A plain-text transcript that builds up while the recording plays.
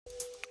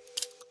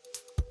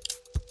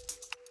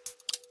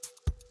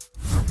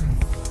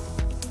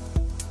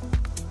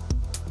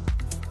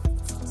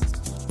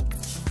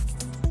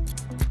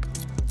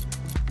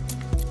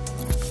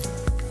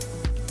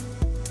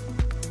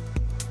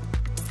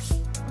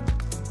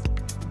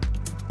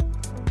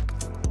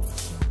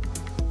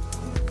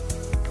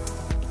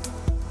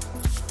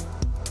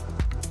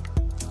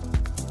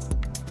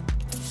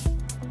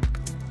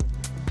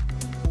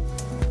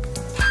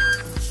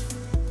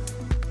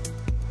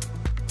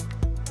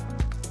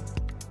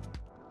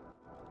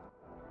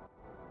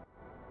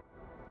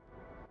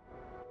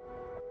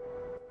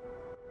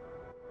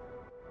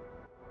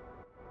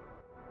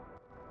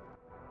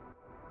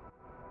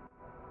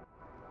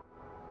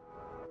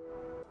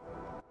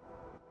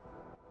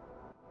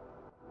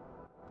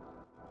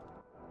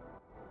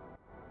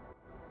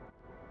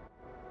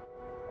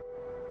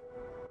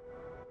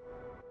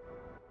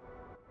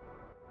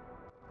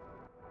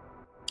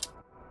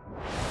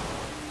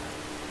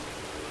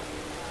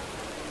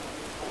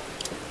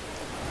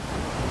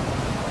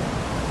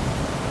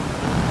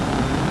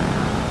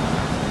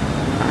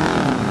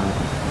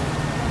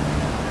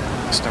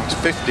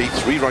crest 50,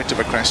 3 right of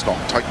a crest long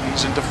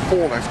tightens into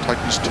 4 left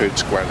tightens turn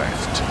square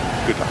left.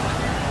 Good luck.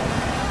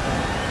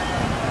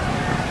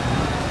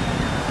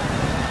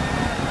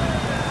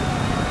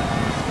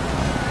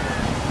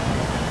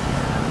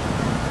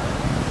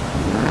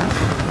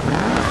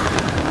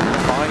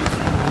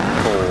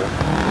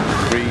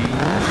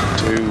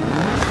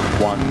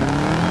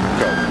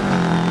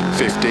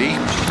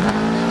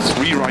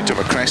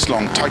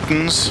 Long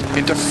tightens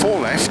into 4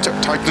 left,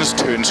 tightens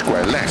turn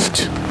square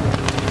left.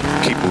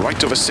 Keep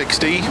right over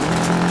 60, 2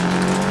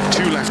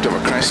 left over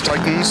crest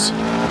tightens,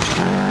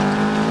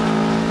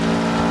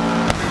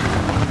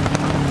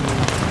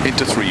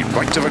 into 3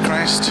 right over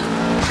crest,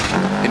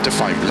 into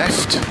 5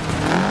 left,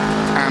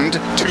 and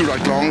 2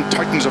 right long,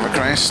 tightens over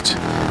crest,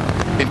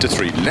 into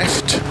 3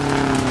 left,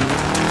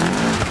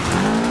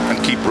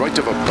 and keep right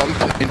over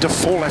bump, into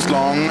 4 left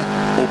long,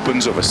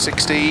 opens over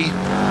 60,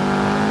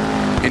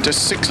 into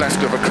 6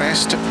 left over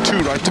crest, 2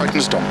 right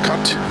tightens don't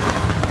cut,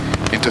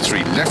 into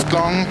 3 left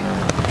long,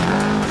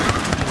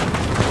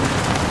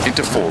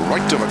 into 4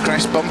 right over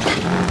crest bump,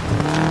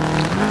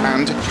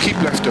 and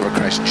keep left over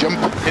crest jump,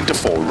 into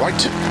 4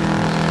 right,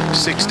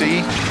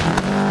 60,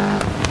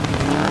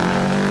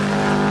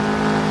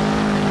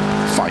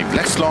 5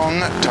 left long,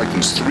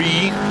 tightens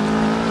 3,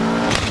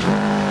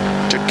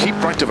 to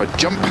keep right over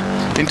jump,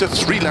 into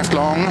 3 left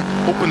long,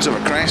 opens over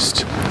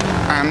crest,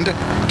 and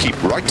keep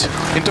right,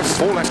 into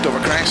 4 left over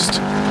crest,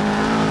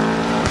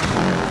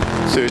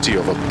 30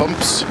 over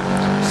bumps,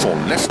 4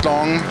 left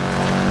long,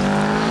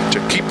 to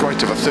keep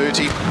right over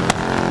 30,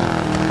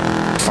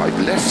 5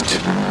 left,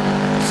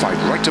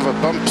 5 right over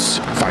bumps,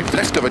 5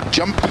 left over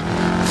jump,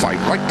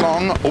 5 right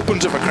long,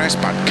 opens over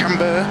crest, bad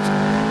camber,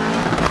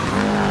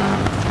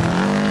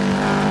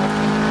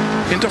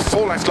 into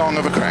 4 left long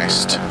over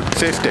crest,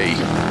 50,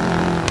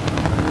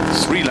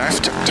 3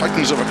 left,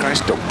 tightens over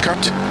crest, don't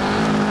cut,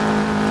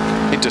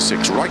 into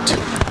 6 right,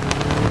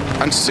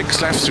 and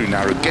 6 left through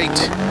narrow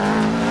gate,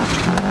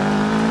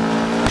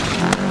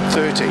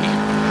 30,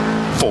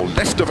 4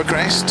 left over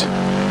crest,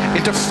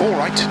 into 4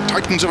 right,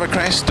 tightens over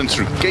crest and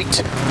through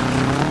gate,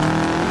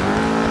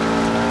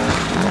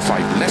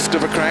 5 left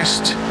over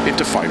crest,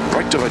 into 5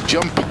 right over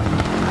jump,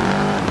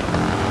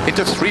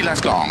 into 3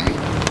 left long,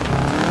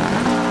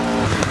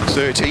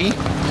 30,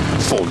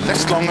 4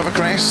 left long over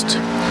crest,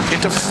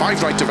 into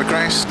 5 right over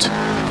crest,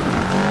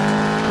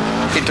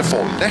 into 4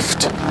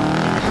 left,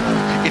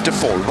 into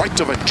 4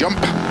 right over jump,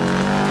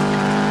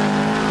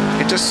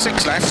 into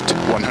 6 left,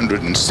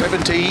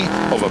 170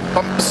 over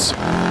bumps,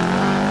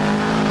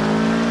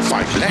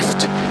 5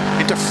 left,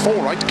 into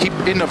 4 right, keep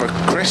in over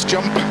crest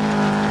jump,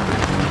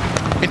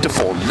 into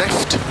 4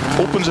 left,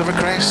 opens over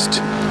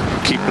crest,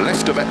 keep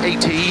left over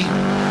 80,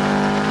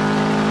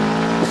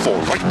 4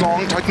 right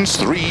long, tightens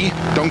 3,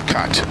 don't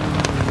cut,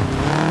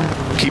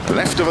 keep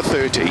left over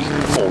 30,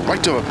 4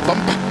 right over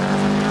bump,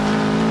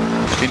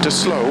 into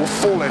slow,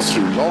 4 left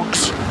through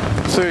logs,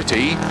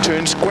 30,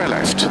 turn square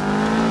left,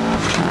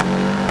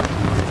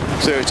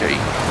 30,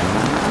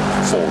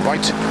 4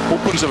 right,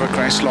 opens over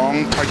crest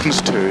long,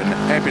 tightens turn,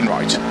 hairpin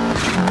right,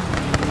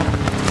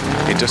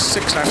 into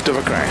 6 left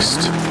over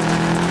crest,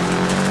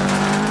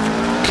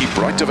 keep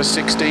right over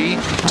 60,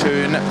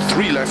 turn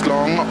 3 left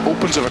long,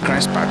 opens over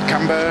crest, bad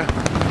camber,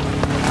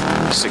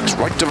 6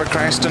 right over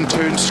crest and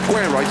turn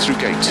square right through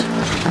gate,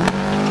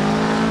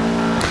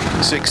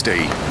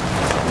 60,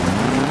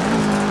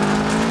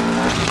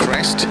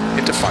 crest,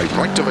 into 5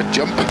 right over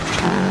jump,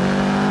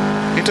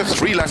 into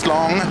 3 left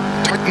long,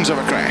 tightens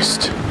over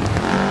crest,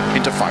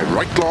 into 5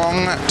 right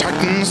long,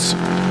 tightens,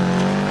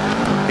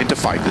 into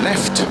 5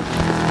 left,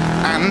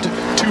 and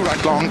 2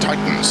 right long,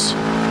 tightens,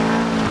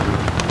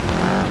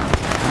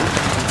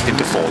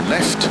 into 4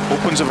 left,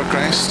 opens over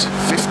crest,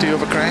 50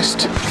 over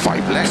crest,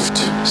 5 left,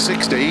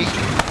 60,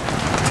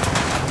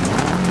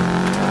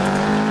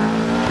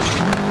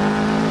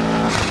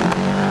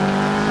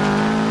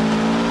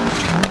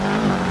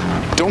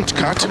 don't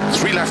cut,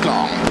 3 left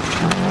long,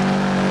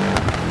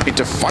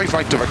 into 5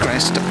 right over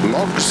crest,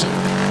 logs,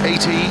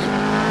 80,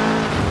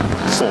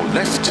 4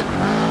 left,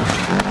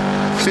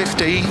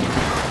 50,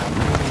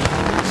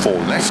 4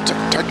 left,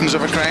 tightens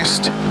over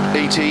crest,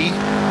 80,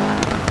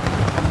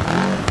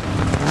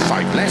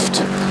 5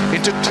 left,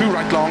 into 2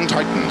 right long,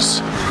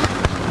 tightens,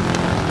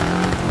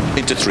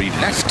 into 3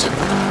 left,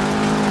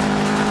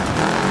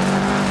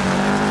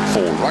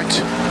 4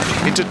 right,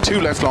 into 2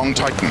 left long,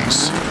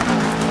 tightens,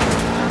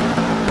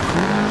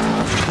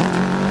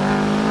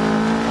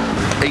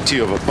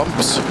 80 over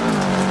bumps,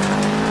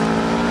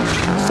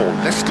 4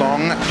 left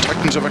long,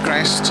 tightens over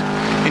crest,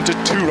 into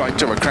 2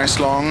 right over crest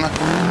long,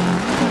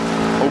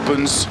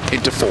 opens,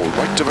 into 4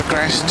 right over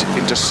crest,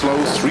 into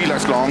slow, 3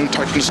 left long,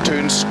 tightens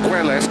turn,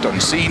 square left,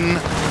 unseen,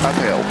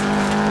 uphill.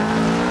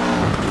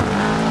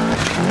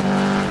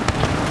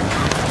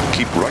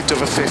 Keep right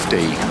over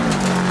 50,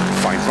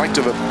 5 right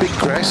over big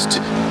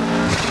crest,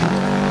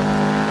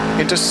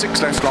 into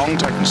 6 left long,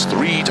 tightens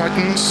 3,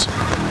 tightens,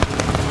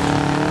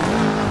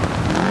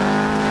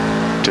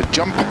 to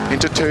jump,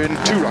 into turn,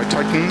 2 right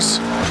tightens,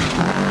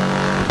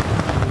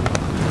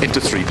 into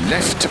 3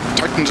 left,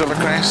 tightens over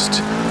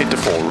crest, into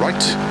 4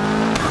 right,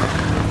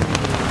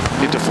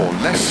 into 4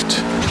 left,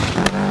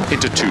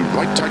 into 2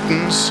 right,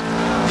 tightens,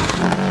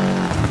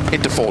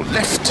 into 4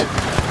 left,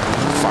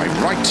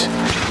 5 right,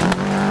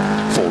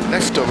 4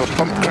 left over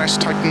bump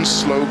crest, tightens,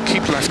 slow,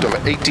 keep left over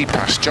 80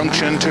 past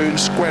junction, turn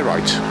square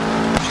right,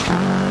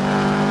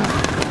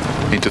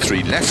 into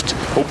 3 left,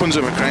 opens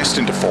over crest,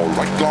 into 4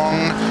 right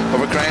long,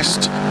 over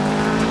crest,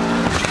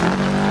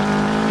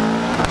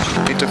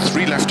 into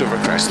 3 left over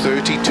crest,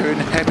 30, turn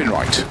hairpin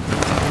right,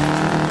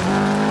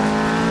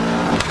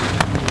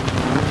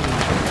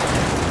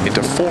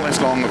 into 4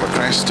 left long over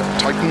crest,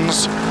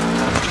 tightens,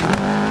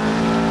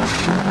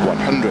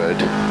 100,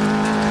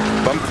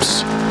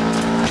 bumps,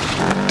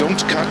 don't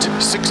cut,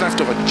 6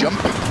 left over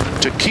jump,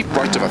 to keep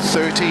right over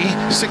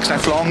 30, 6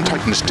 left long,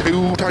 tightens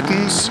 2,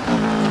 tightens,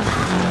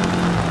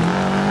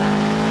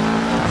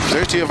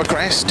 30 over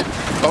crest,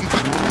 bump,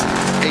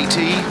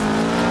 80,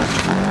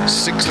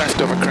 6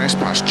 left over crest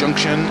past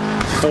junction,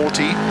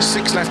 40,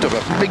 6 left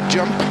over big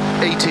jump,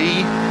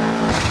 80,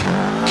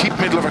 keep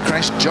middle over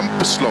crest, jump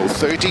slow,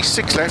 30,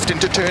 6 left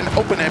into turn,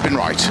 open hairpin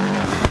right.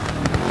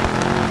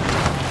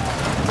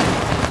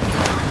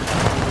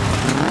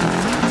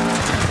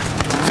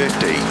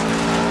 50,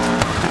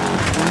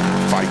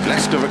 5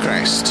 left over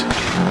crest,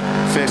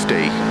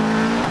 50,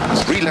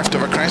 3 left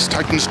over crest,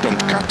 tightens, don't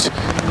cut,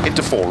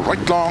 into 4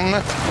 right long,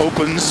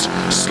 opens,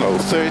 slow,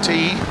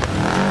 30,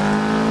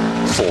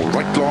 4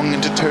 right long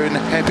into turn,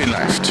 hairpin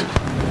left,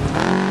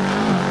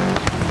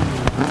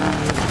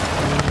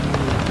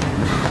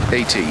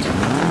 80,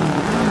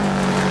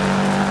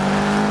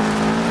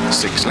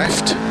 6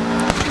 left,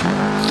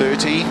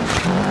 30,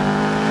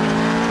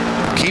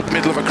 keep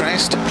middle of a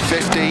crest,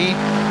 50,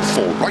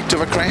 4 right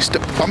of a crest,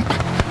 bump,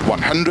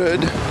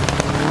 100,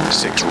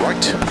 6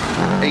 right,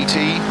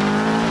 80,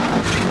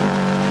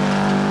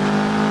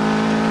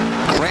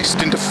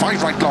 crest into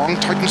 5 right long,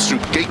 tightens through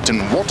gate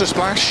and water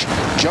splash,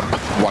 jump,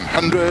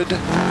 100,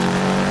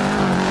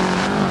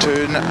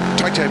 turn,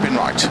 tight hairpin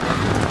right,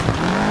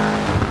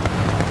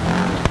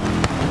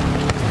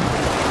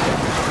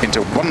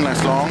 into 1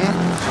 left long,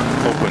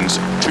 opens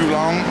 2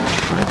 long,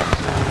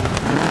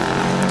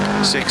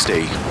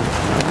 60,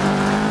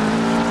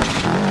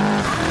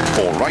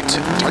 4 right,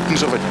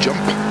 tightens over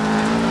jump,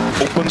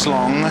 opens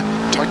long,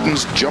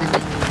 tightens jump,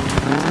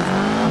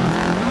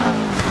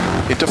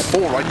 into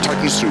 4 right,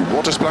 tightens through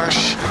water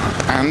splash,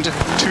 and 2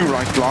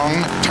 right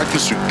long,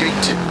 tightens through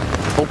gate,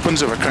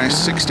 opens over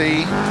crest,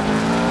 60,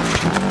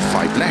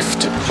 5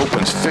 left,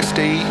 opens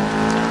 50,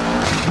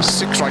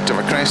 6 right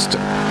over crest,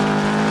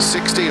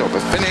 60 over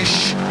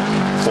finish,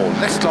 4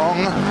 left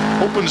long,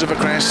 opens over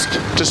crest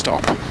to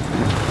stop.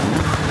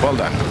 Well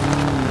done.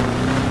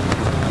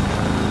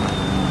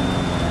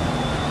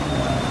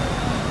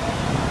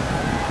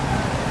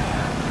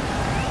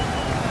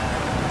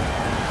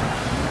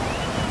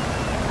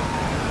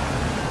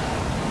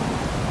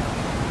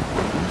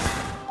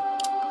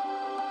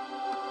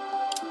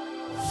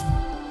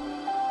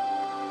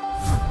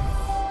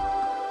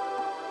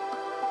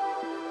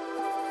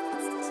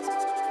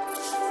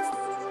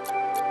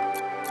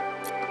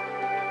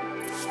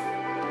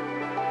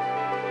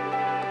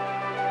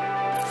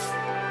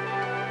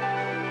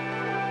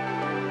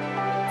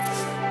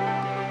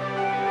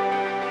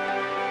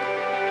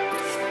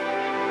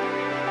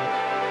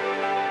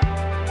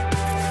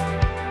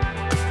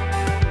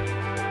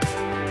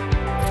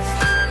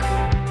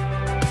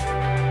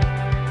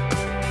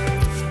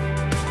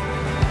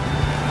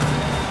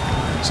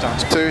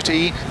 Starts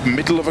 30,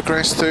 middle of a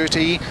crest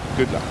 30,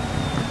 good luck.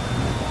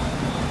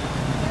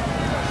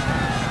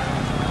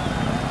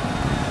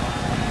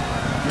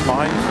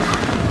 Five,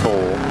 4,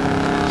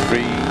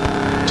 3,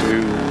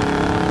 2,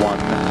 1,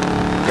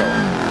 go.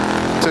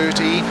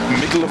 30,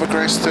 middle of a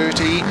crest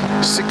 30,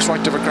 6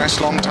 right of a crest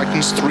long,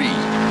 tightens 3.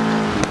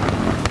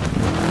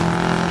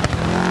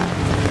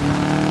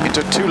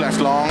 Into 2 left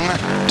long,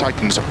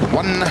 tightens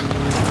 1,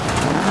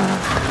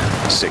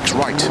 6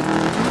 right.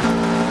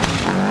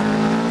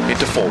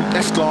 Into 4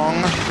 left long,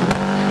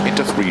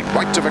 into 3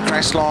 right of a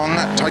crest long,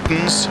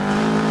 tightens,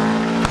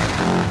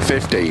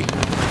 50,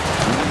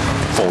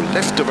 4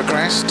 left of a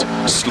crest,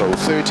 slow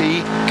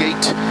 30,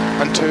 gate,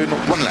 and turn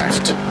 1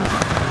 left,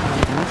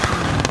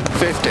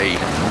 50,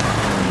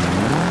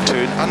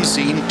 turn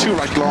unseen, 2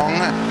 right long,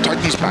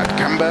 tightens bad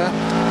camber,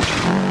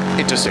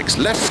 into 6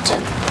 left,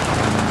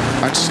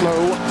 and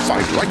slow,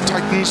 5 right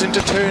tightens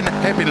into turn,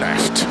 hairpin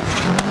left,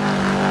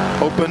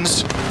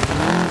 opens,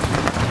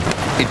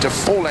 into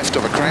 4 left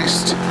of a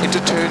crest, into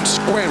turn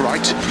square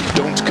right,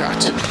 don't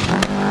cut.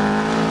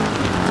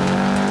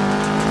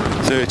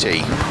 30.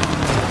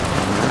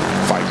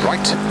 5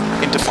 right,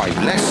 into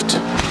 5 left,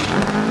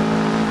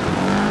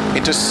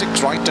 into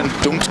 6 right and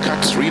don't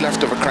cut, 3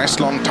 left of a crest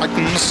long,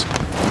 tightens,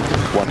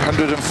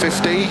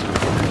 150.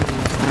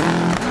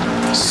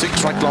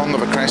 6 right long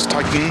of a crest,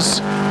 tightens,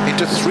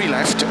 into 3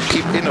 left,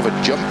 keep in of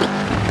a jump,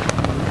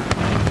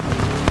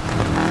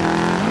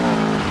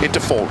 into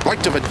 4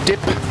 right of a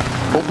dip,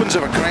 opens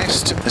of a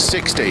crest,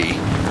 60.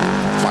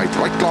 5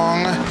 right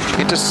long,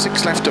 into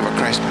 6 left of a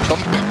crest,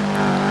 bump,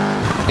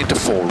 into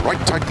 4 right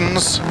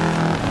tightens,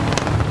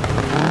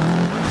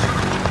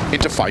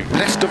 into 5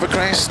 left of a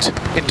crest,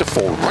 into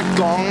 4 right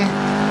long,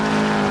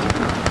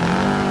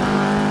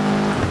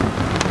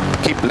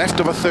 keep left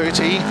of a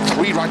 30,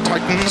 3 right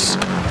tightens,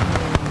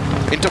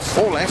 into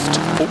 4 left,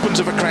 opens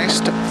of a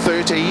crest,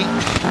 30,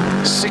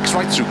 6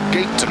 right through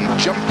gate and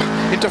jump,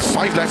 into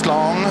 5 left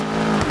long,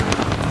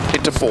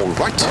 into 4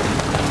 right,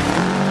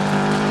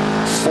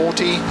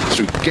 40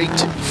 through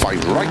gate,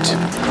 5 right,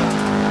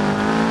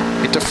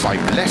 into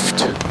 5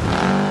 left,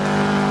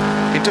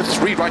 into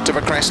 3 right of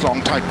a crest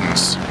long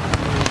tightens,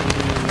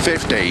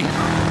 50,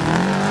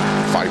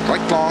 5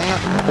 right long,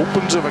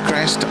 opens of a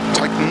crest,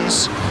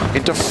 tightens,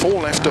 into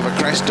 4 left of a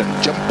crest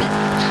and jump,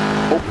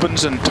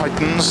 opens and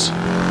tightens,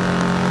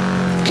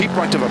 keep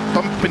right of a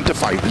bump into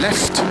 5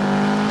 left,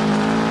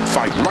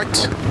 5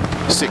 right,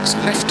 6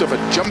 left of a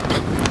jump,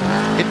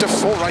 into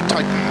 4 right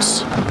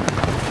tightens,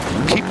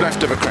 keep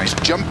left of a crest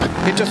jump,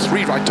 into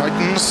 3 right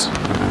tightens,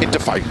 into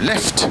 5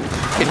 left,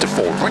 into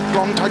 4 right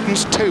long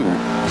tightens 2,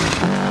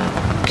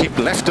 keep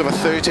left of a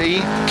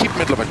 30, keep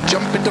middle of a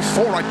jump, into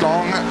 4 right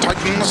long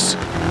tightens,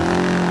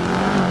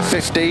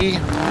 50,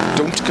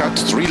 don't cut,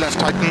 3 left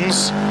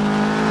tightens,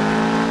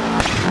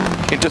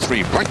 into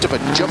 3 right of a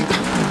jump,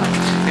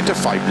 into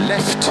 5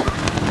 left,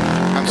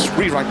 and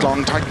 3 right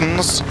long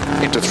tightens,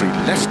 into 3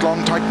 left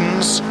long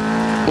tightens,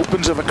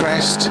 opens of a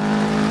crest,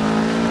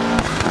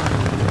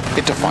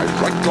 into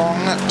 5 right long,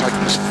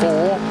 tightens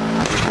 4,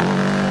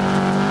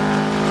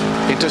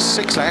 into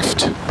 6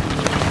 left,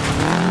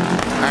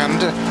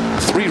 and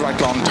 3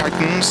 right long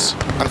tightens,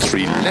 and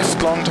 3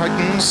 left long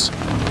tightens,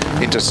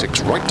 into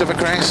 6 right of a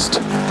crest,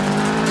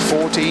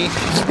 40,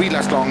 3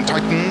 left long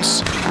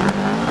tightens,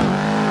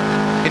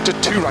 into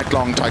 2 right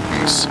long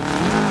tightens.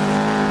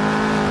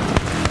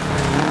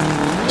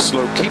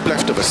 Slow keep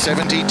left of a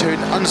 70, turn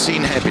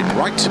unseen hairpin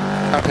right,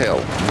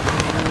 uphill.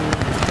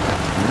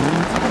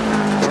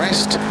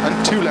 Crest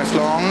and 2 left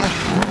long,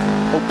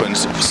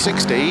 opens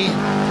 60,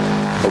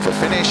 over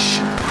finish,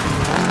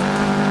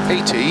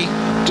 80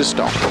 to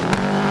stop.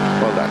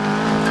 Well done.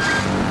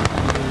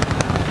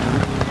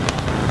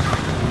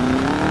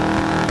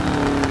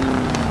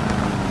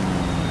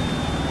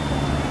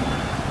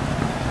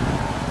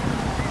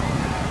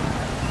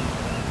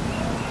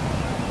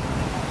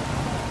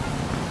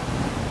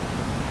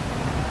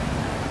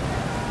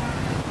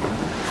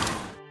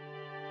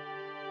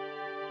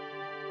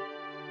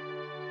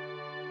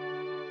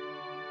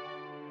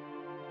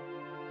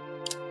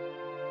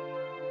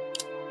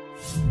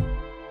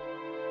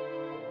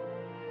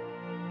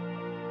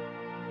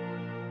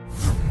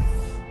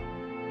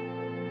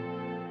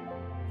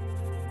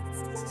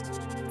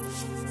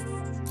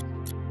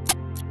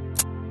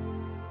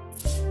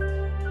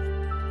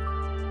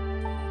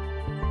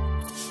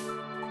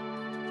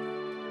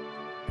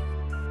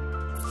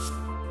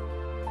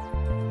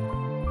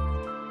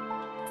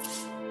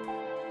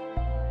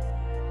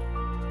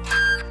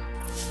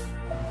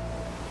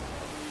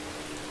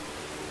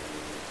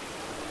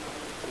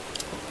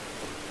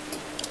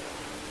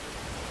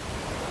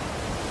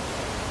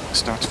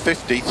 Start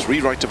 50,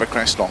 3 right of a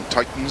crest long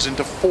tightens,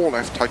 into 4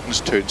 left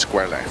tightens, turn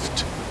square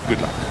left. Good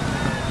luck.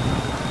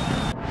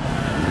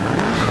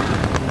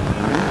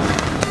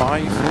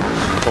 5,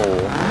 4,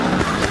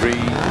 3, 2,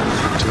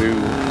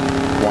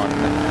 1,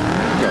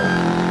 go.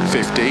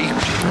 50,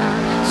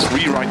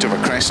 3 right of a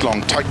crest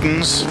long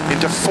tightens,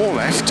 into 4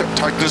 left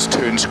tightens,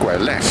 turn square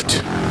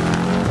left.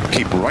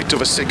 Keep right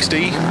of a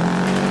 60,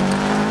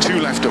 2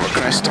 left of a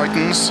crest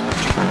tightens,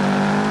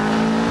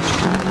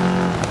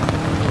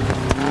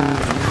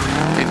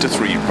 into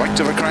 3 right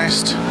of a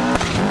crest,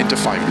 into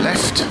 5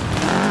 left,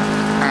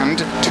 and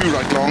 2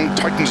 right long,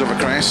 tightens of a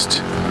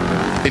crest,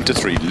 into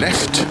 3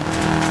 left,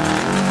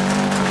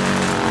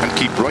 and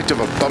keep right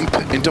of a bump,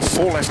 into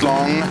 4 left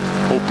long,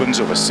 opens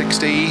of a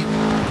 60,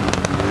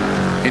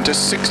 into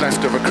 6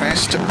 left of a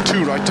crest,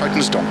 2 right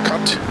tightens, don't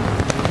cut,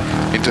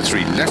 into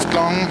 3 left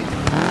long,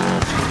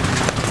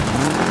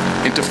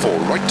 into 4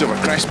 right of a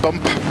crest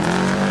bump,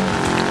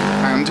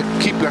 and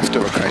keep left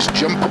of a crest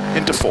jump,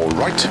 into 4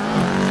 right,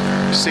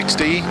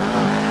 60,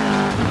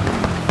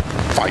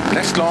 5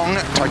 left long,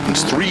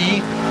 tightens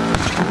 3,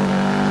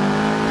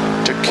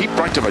 to keep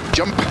right of a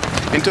jump,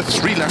 into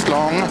 3 left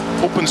long,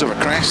 opens of a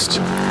crest,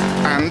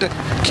 and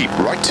keep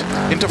right,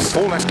 into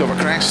 4 left of a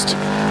crest,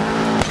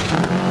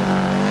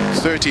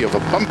 30 over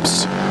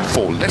bumps,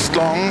 4 left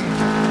long,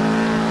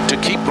 to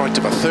keep right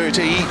of a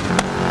 30,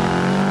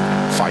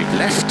 5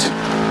 left,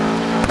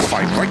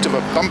 5 right of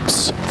a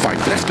bumps,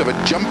 5 left of a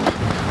jump,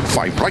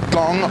 5 right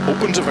long,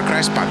 opens of a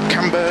crest, bad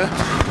camber,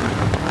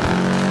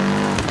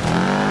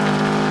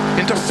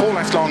 into 4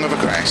 left long of a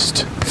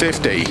crest,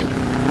 50,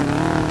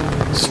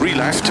 3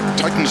 left,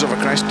 tightens of a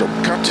crest,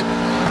 don't cut,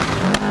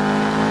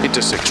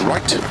 into 6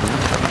 right,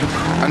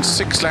 and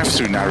 6 left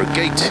through narrow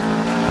gate,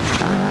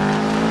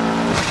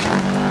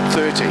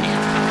 30,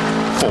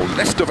 4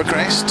 left of a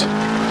crest,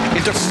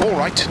 into 4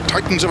 right,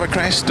 tightens over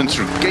crest and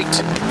through gate.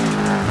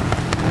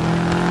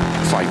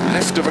 5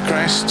 left of a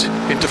crest,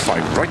 into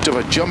 5 right of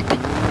a jump,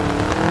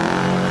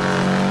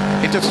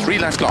 into 3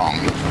 left long.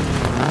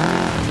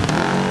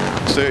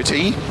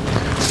 30,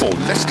 4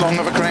 left long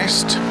of a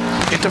crest,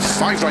 into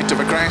 5 right of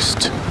a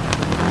crest,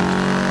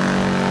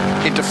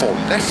 into 4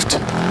 left,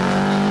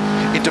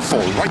 into 4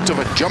 right of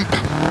a jump,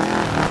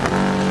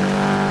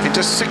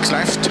 into 6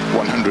 left,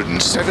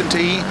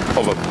 170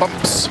 over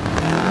bumps,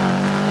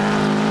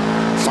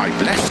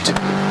 5 left,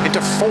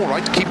 into 4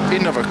 right, keep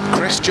in of a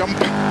crest jump,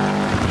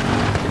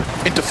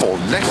 into 4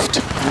 left,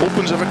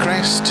 opens of a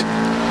crest,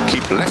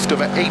 keep left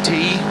over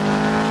 80,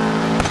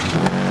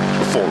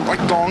 4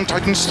 right long,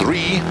 tightens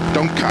 3,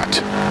 don't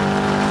cut,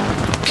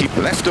 keep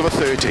left over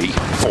 30,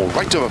 4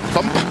 right over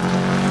bump,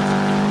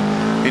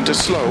 into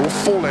slow,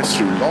 4 left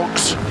through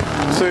logs,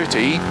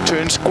 30,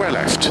 turn square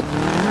left,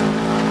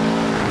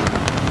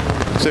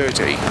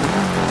 30,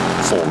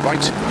 4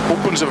 right,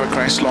 opens over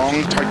crest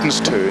long, tightens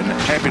turn,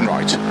 hairpin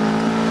right,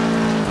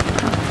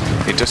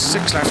 into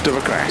 6 left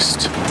over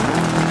crest,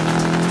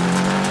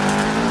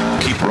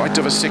 keep right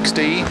over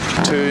 60,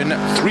 turn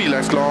 3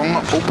 left long,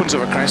 opens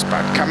over crest,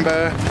 bad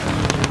camber,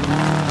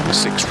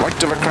 6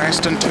 right over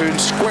crest and turn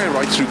square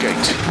right through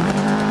gate,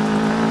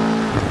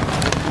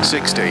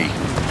 60,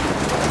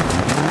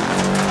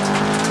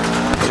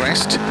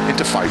 crest,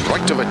 into 5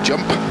 right over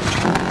jump,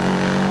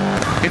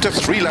 into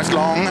 3 left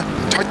long,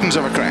 tightens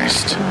over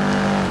crest,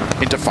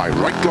 into 5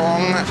 right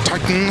long,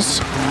 tightens,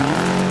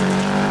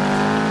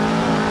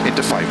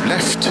 into 5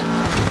 left,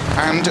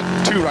 and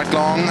 2 right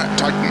long,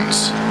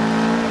 tightens,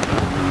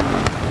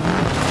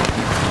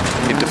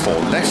 into 4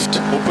 left,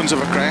 opens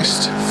over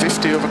crest,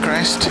 50 over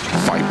crest,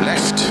 5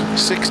 left,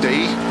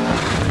 60,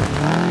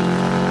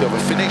 over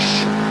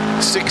finish,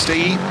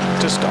 60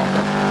 to stop.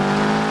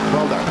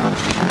 Well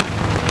done.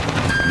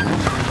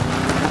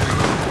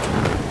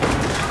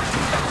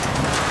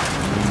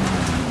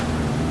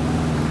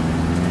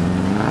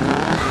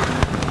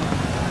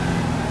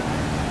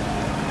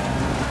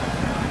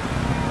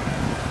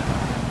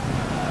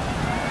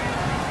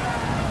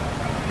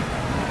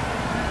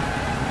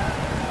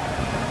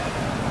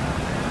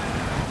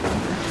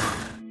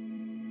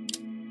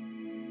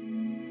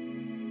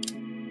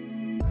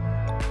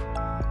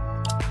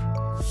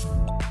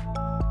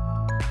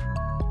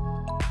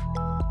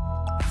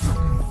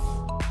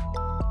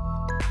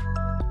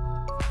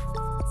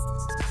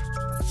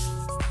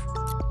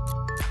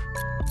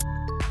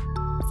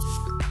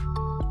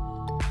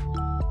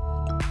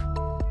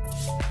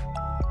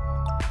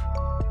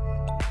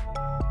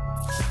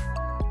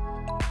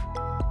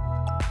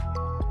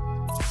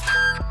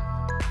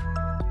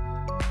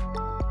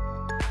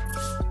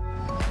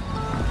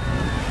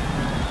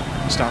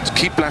 Starts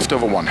keep left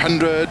over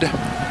 100,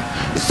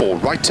 4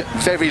 right,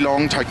 very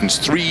long, tightens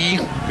 3,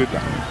 good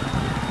luck.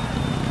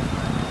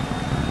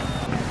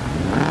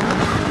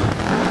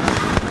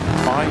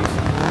 5,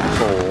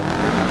 4,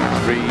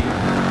 3,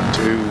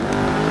 2,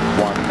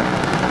 1,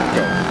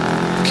 go.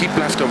 Keep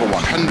left over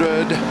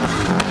 100,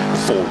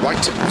 4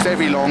 right,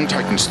 very long,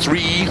 tightens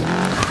 3,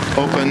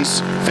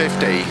 opens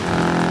 50,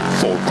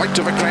 4 right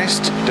of a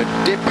crest, to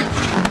dip,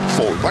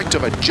 4 right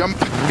of a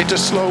jump, into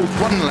slow,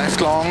 1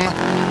 left long,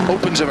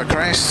 opens of a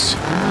crest,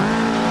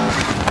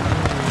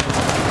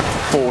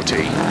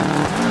 40,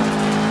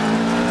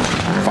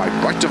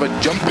 5 right of a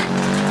jump,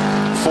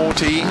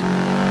 40,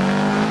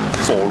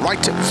 4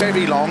 right,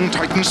 very long,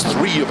 tightens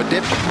 3 of a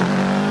dip,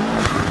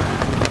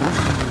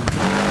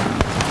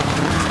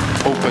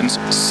 opens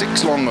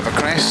 6 long of a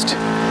crest,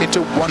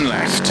 into 1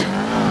 left,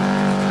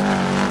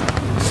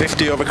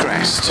 50 of a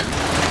crest,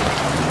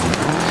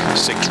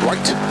 6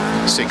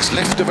 right, 6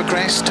 left of a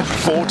crest,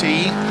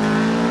 40,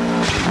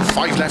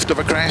 5 left of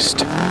a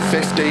crest,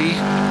 50,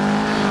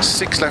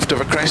 6 left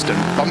of a crest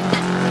and bump,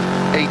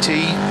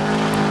 80,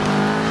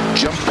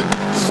 jump,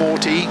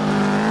 40,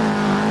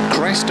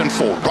 crest and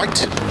 4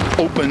 right,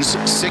 opens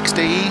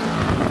 60,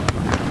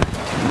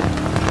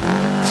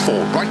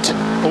 4 right,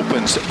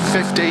 opens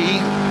 50,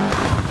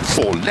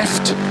 4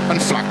 left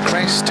and flat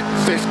crest,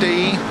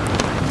 50,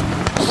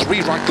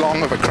 3 right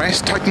long of a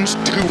crest, tightens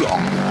 2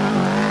 long.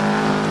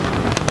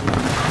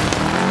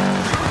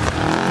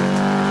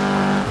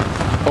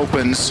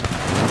 Opens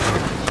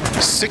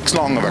 6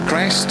 long of a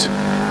crest,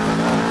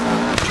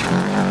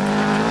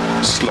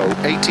 slow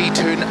 80,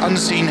 turn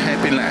unseen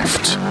hairpin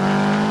left,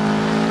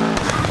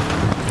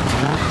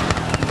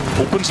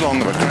 opens long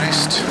of a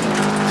crest,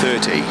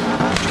 30,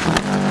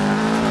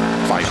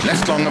 5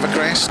 left long of a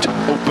crest,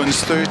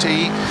 opens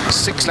 30,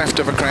 6 left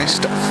of a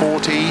crest,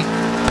 40,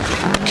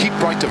 keep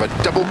right of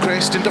a double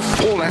crest, into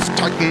 4 left,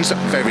 tightens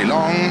very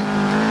long,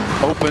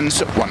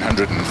 opens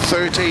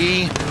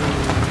 130,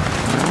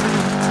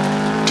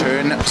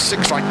 turn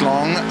 6 right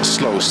long,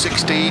 slow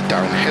 60,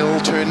 downhill,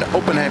 turn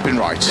open hairpin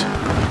right.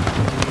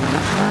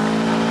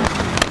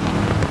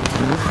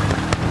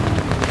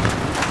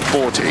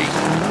 40.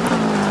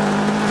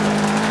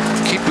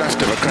 Keep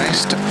left of a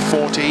crest,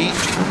 40.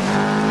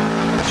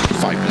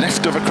 5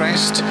 left of a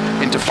crest,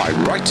 into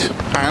 5 right,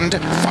 and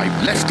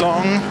 5 left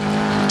long,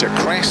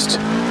 into crest,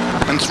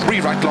 and 3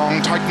 right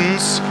long,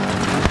 tightens,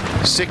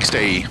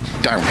 60,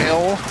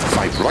 downhill,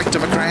 5 right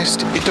of a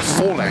crest, into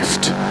 4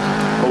 left,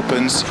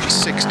 opens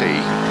 60,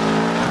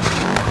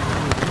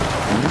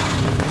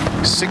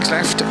 6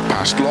 left,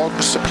 past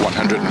logs,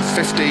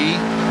 150,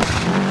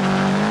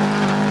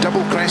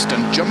 double crest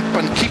and jump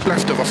and keep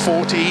left over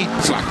 40,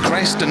 flat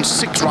crest and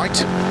 6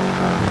 right,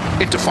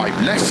 into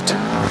 5 left,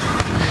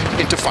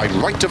 into 5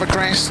 right of a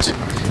crest,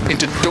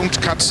 into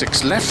don't cut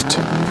 6 left,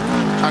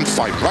 and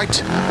 5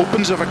 right,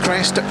 opens over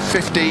crest at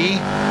 50,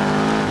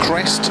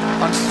 crest,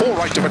 and 4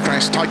 right of a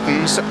crest,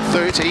 tightens,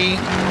 30,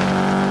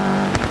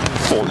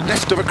 4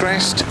 left of a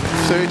crest,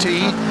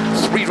 30,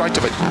 3 right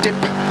of a dip,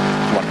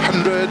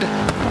 100,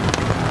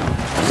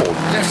 4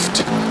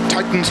 left,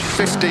 tightens,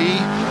 50,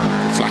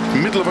 flat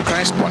middle of a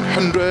crest,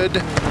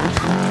 100,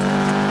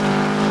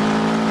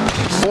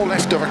 4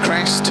 left of a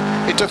crest,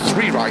 into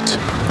 3 right,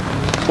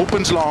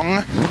 opens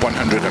long,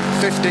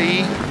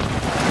 150,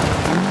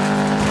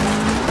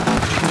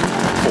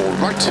 4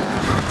 right,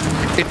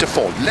 into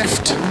 4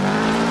 left,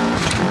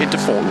 into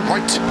 4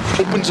 right,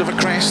 opens of a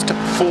crest,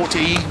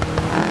 40,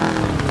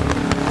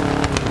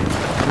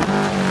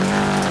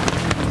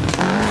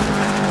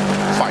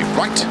 5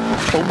 right,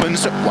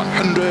 opens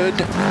 100,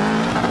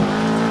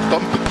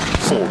 bump,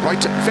 4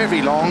 right,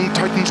 very long,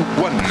 tightens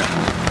 1,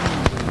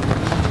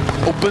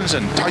 opens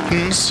and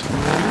tightens,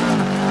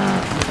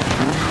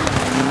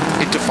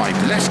 into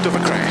 5 left of a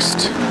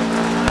crest,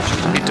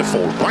 into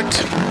 4 right,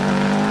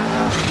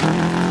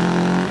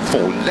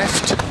 4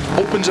 left,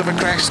 opens of a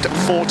crest,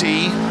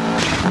 40,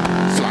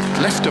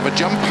 flat left of a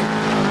jump,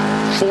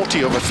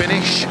 40 of a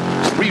finish,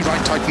 3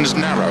 right tightens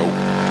narrow,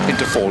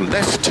 into 4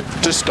 left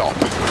to stop.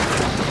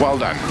 Well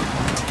done.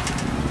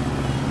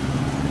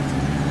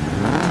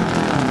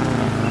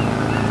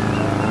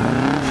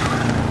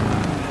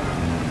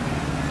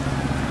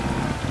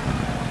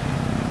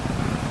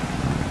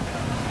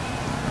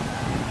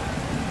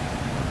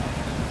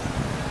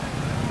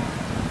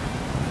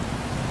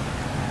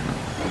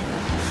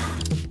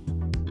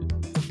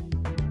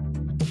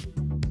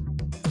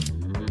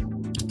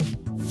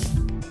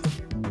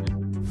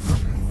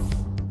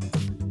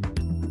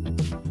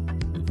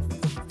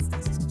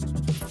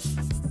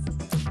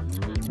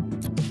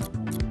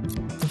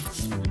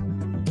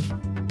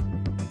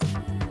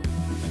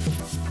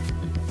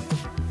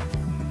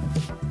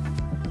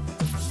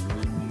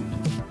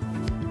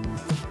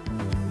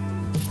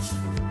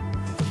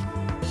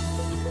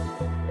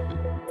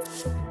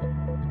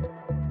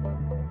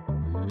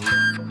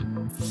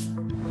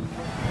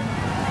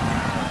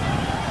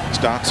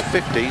 Starts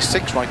 50,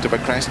 6 right of a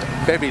crest,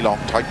 very long,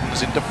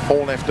 tightens into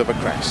 4 left of a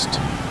crest.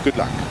 Good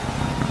luck.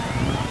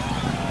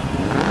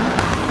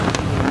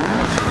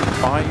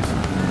 5,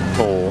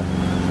 4,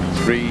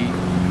 3,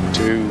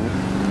 2,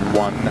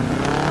 1,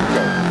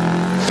 go.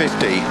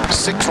 50,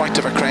 6 right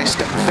of a crest,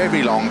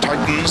 very long,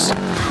 tightens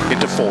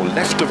into 4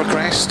 left of a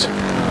crest,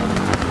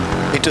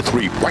 into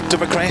 3 right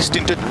of a crest,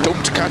 into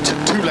don't cut,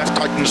 2 left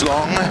tightens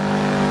long,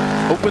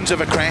 opens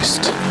of a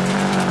crest,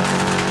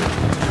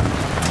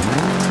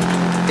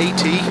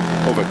 80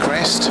 over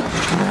crest,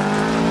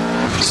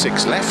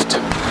 6 left,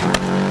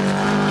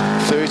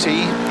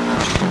 30,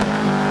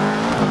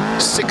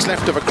 6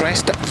 left of a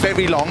crest,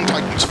 very long,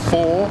 tightens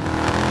 4,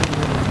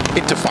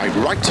 into 5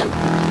 right,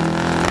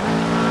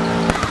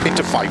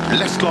 into 5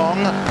 left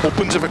long,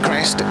 opens of a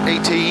crest,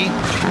 80,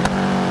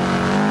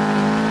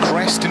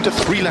 crest into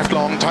 3 left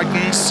long,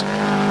 tightens,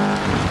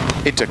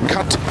 into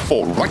cut,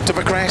 4 right of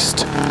a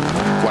crest,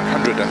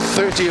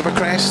 130 of a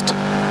crest,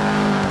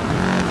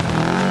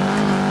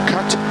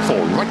 4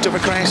 right of a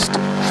crest,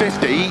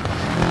 50,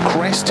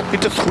 crest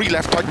into 3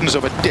 left tightens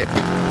of a dip,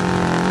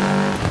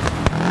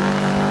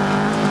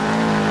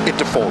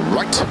 into 4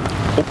 right,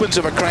 opens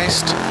of a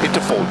crest, into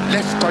 4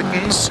 left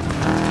tightens,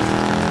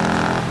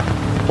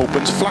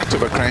 opens flat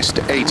of a crest,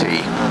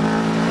 80,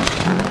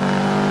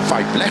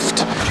 5 left,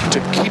 to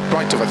keep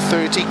right of a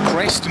 30,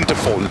 crest into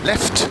 4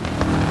 left,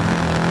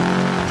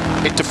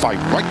 into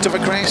 5 right of a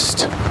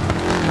crest,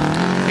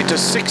 into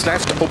 6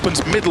 left,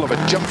 opens middle of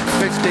a jump,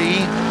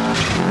 50,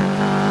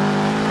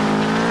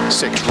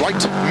 6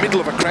 right,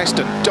 middle of a crest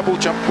and double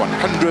jump,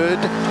 100,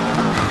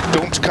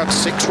 don't cut,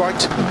 6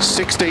 right,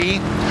 60,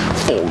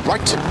 4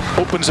 right,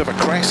 opens of a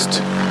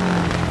crest,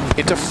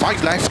 into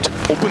 5 left,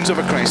 opens of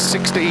a crest,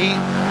 60,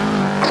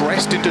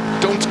 crest into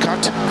don't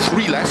cut,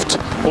 3 left,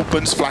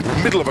 opens flat,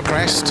 middle of a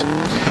crest,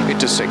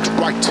 into 6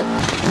 right,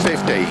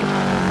 50,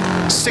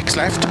 6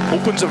 left,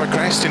 opens of a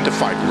crest, into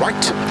 5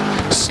 right,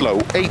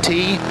 slow,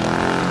 80,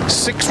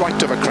 6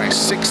 right of a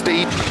crest,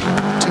 60,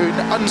 turn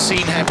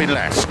unseen hairpin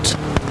left,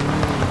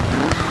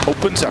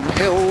 opens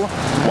uphill,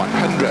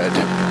 100,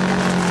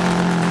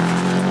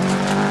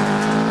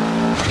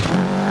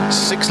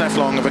 6 left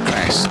long of a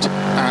crest,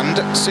 and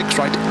 6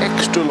 right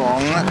extra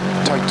long,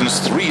 tightens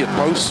 3 at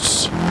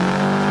posts,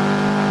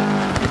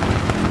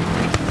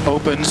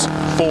 opens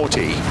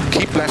 40,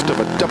 keep left of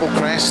a double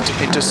crest,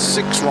 into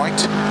 6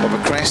 right of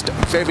a crest,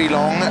 very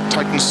long,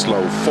 tightens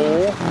slow,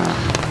 4,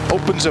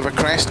 opens of a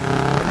crest,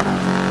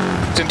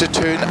 left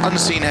into turn,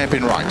 unseen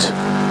hairpin right.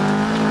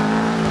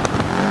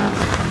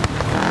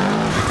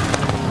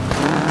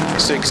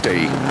 60.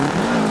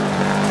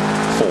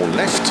 4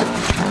 left.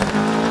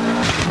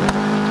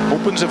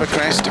 Opens over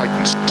crest,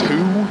 tightens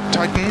 2,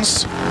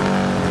 tightens.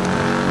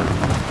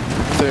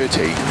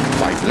 30.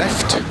 5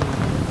 left.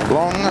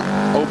 Long,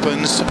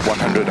 opens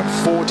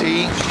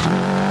 140.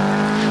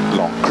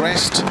 Long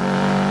crest.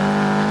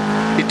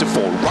 Into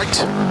 4 right.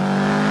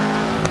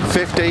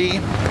 50.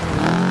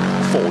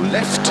 4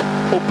 left.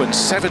 Opens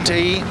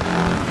 70.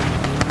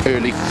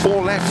 Early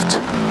 4 left.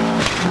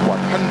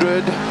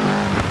 100.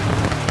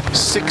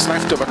 6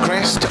 left over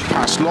crest,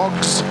 past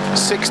logs,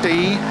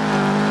 60,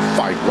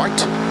 5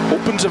 right,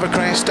 opens over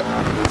crest,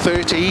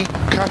 30,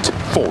 cut,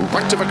 4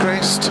 right over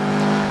crest,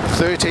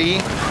 30,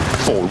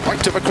 4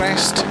 right over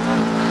crest,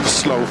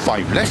 slow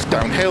 5 left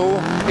downhill,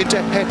 into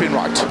hairpin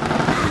right,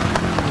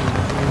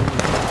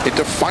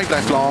 into 5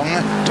 left long,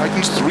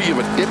 tightens 3 of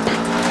a dip,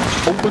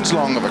 opens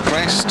long of a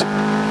crest,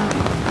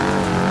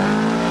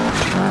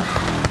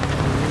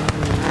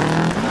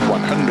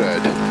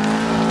 100,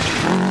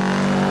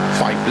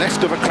 5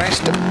 left of a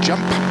crest,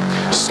 jump,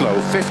 slow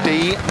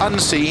 50,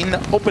 unseen,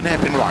 open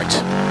hairpin right.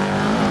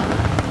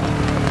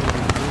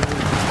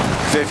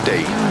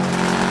 50.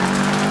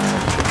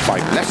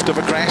 5 left of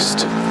a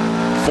crest,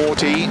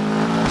 40.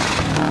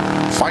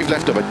 5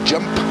 left of a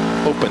jump,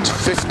 opens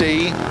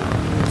 50.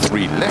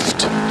 3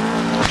 left,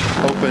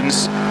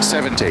 opens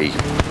 70.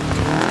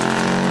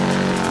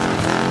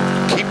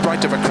 Keep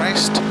right of a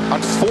crest,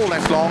 and 4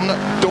 left long,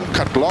 don't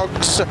cut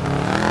logs.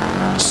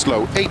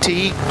 Slow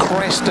 80,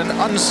 crest and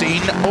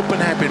unseen, open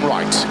hairpin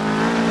right.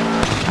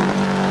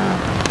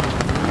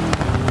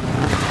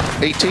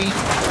 80,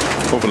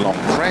 over long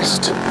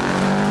crest,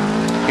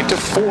 into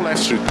 4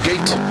 left through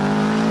gate,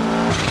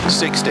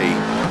 60.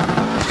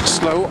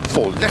 Slow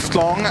 4 left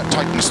long,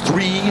 tightens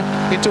 3,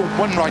 into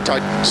 1 right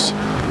tightens.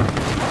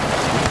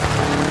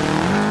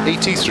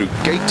 80 through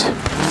gate,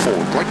 4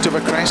 right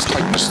over crest,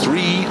 tightens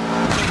 3.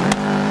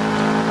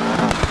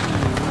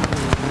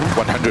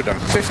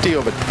 150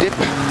 over dip,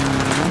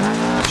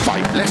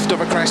 5 left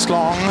over crest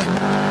long,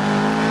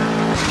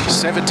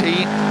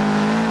 70,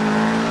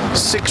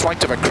 6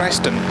 right over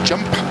crest and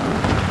jump,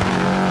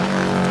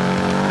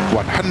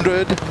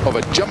 100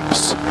 over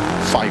jumps,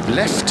 5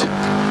 left,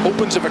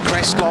 opens over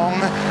crest long,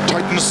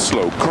 tightens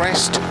slow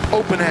crest,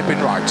 open hairpin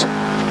right,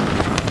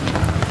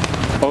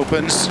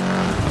 opens,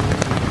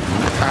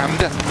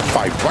 and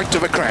 5 right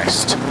over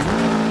crest,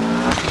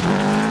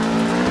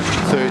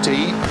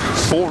 30,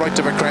 4 right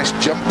of a crest,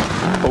 jump,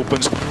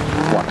 opens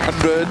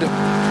 100,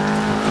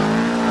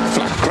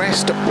 flat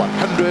crest,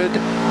 100,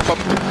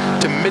 bump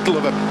to middle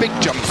of a big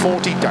jump,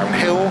 40,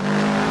 downhill,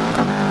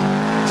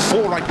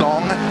 4 right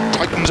long,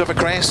 tightens of a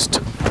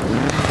crest,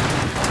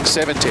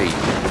 70.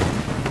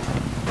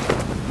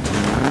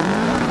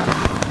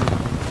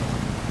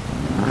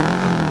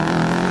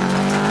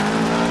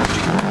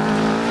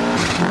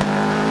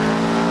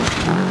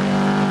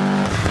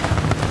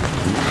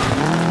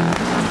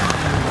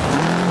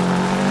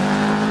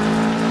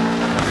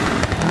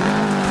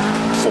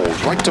 4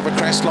 right of a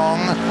crest long,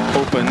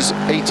 opens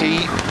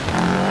 80.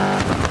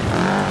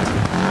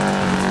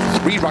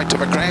 3 right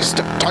of a crest,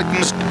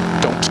 tightens,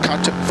 don't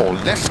cut, 4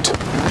 left,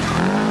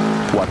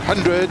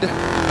 100,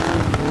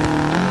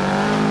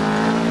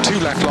 2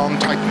 left long,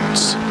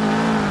 tightens,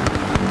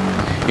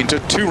 into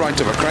 2 right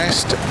of a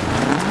crest,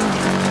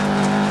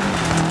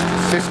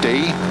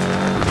 50,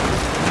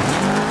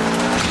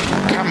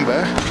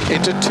 camber,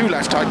 into 2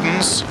 left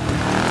tightens,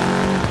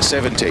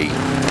 70,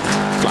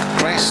 flat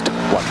crest,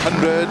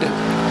 100,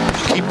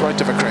 keep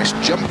right of a crest,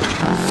 jump,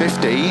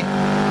 50,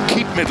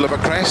 keep middle of a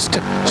crest,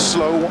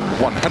 slow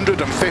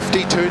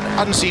 150, turn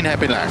unseen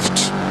hairpin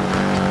left.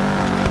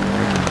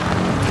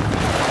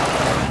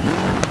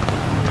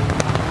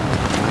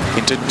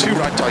 Into 2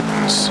 right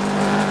tightens.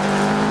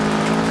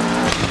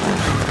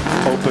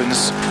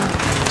 Opens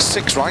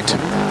 6 right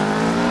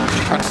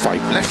and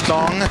 5 left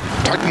long,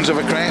 tightens of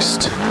a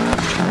crest,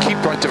 keep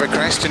right of a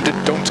crest into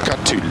don't cut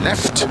 2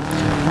 left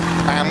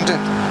and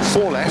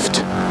 4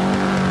 left.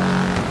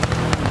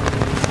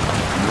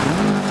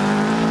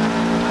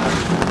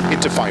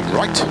 Into 5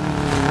 right,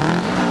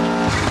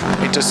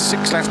 into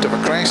 6 left of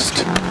a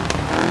crest,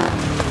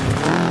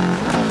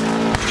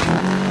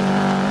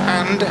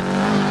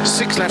 and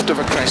 6 left of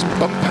a crest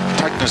bump,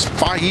 tightness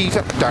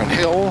 5,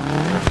 downhill,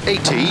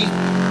 80,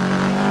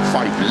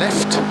 5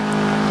 left,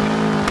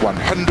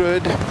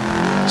 100,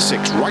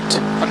 6 right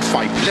and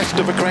 5 left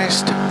of a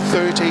crest,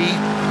 30,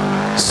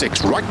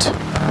 6 right,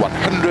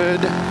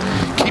 100,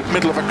 keep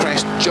middle of a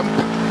crest, jump,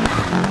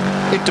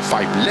 into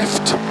 5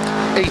 left,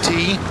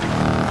 80,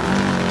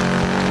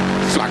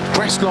 flat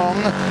crest long,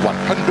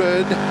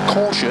 100,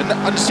 caution,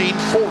 unseen,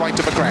 4 right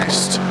of a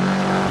crest.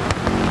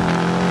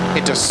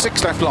 Into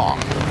 6 left long.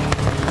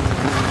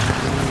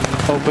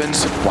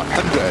 Opens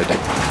 100.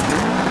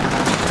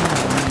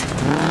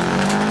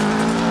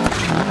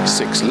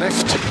 6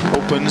 left,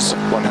 opens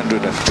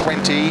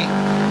 120.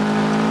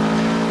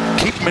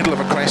 Keep middle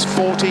of a crest,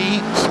 40,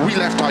 3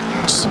 left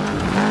tightens.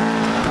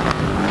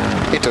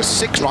 into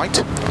 6 right,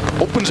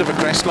 opens of a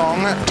crest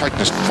long,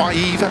 tightens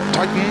 5,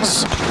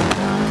 tightens,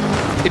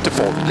 into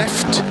 4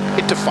 left,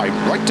 into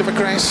 5 right of a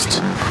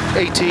crest,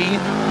 80,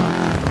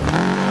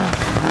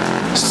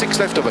 6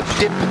 left of a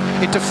dip,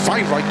 into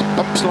 5 right,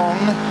 bumps long,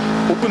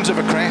 opens of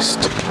a crest,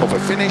 over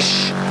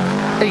finish,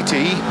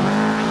 80,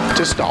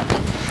 to stop.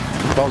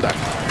 Well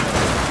done.